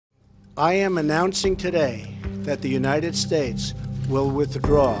I am announcing today that the United States will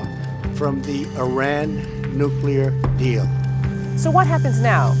withdraw from the Iran nuclear deal. So what happens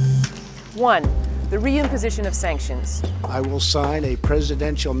now? 1. The reimposition of sanctions. I will sign a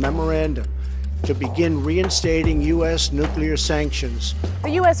presidential memorandum to begin reinstating U.S. nuclear sanctions.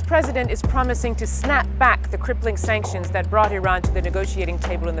 The U.S. president is promising to snap back the crippling sanctions that brought Iran to the negotiating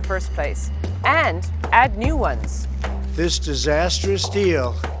table in the first place, and add new ones. This disastrous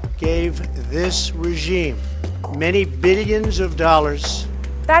deal gave this regime many billions of dollars.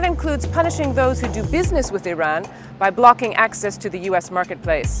 That includes punishing those who do business with Iran by blocking access to the U.S.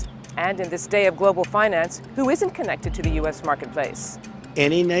 marketplace. And in this day of global finance, who isn't connected to the U.S. marketplace?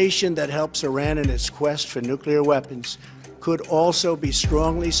 Any nation that helps Iran in its quest for nuclear weapons could also be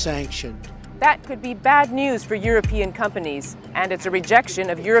strongly sanctioned. That could be bad news for European companies, and it's a rejection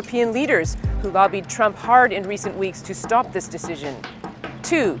of European leaders who lobbied Trump hard in recent weeks to stop this decision.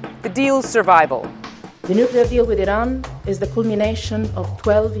 2. The deal's survival. The nuclear deal with Iran is the culmination of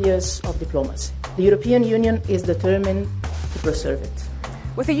 12 years of diplomacy. The European Union is determined to preserve it.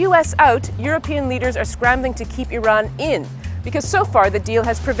 With the U.S. out, European leaders are scrambling to keep Iran in, because so far the deal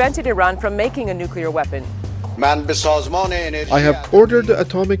has prevented Iran from making a nuclear weapon. I have ordered the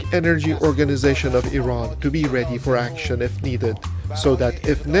Atomic Energy Organization of Iran to be ready for action if needed, so that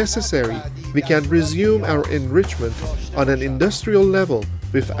if necessary, we can resume our enrichment on an industrial level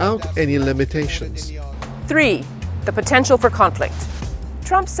without any limitations. 3. The potential for conflict.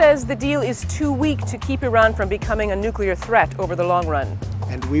 Trump says the deal is too weak to keep Iran from becoming a nuclear threat over the long run.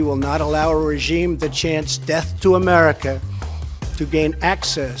 And we will not allow a regime that chants death to America to gain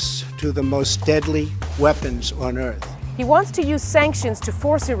access to the most deadly weapons on earth. He wants to use sanctions to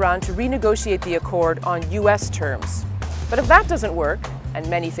force Iran to renegotiate the accord on U.S. terms. But if that doesn't work, and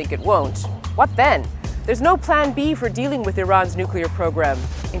many think it won't, what then? There's no plan B for dealing with Iran's nuclear program,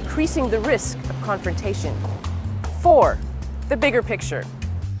 increasing the risk of confrontation. 4. The bigger picture.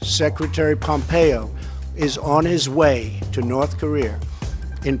 Secretary Pompeo is on his way to North Korea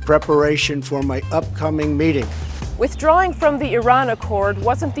in preparation for my upcoming meeting. Withdrawing from the Iran accord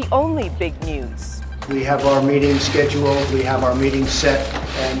wasn't the only big news. We have our meeting scheduled, we have our meeting set,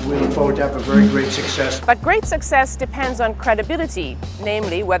 and we look forward to have a very great success. But great success depends on credibility,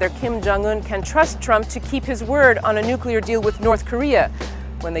 namely whether Kim Jong-un can trust Trump to keep his word on a nuclear deal with North Korea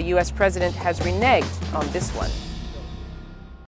when the U.S. president has reneged on this one.